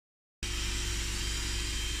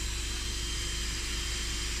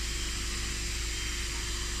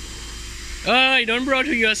Oh, don't blow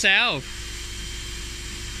to yourself.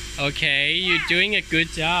 Okay, you're doing a good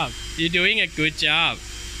job. You're doing a good job.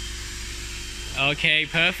 Okay,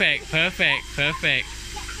 perfect.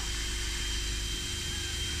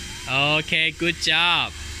 Okay, good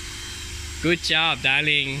job. Good job,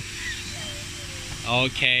 darling.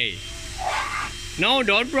 Okay. No,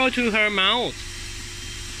 don't blow to her mouth.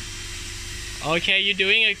 Okay, you're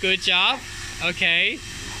doing a good job. Okay.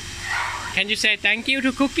 Can you say thank you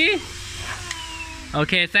to Cookie?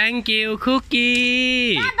 Okay, thank you,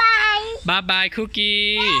 Cookie. Bye-bye. Bye-bye,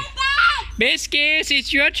 Cookie. Biscuits,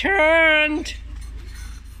 it's your turn.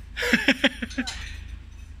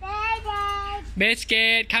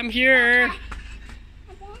 Biscuit, come here.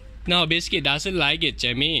 No, Biscuit doesn't like it,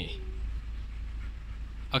 Jamie.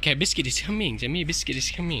 Okay, Biscuit is coming, Jamie. Biscuit is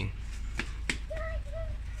coming.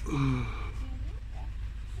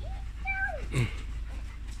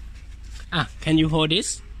 Can you hold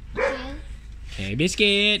this? Okay,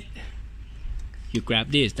 Biscuit. You grab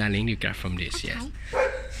this, darling. You grab from this, yes.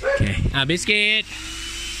 Okay. Biscuit.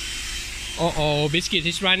 Oh, Biscuit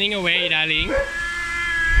is running away, darling.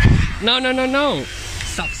 No.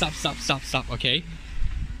 Stop. Okay.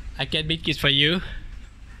 I get biscuits for you.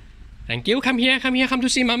 Thank you. Come here. Come to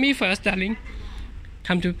see mommy first, darling.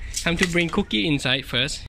 Come to bring Cookie inside first.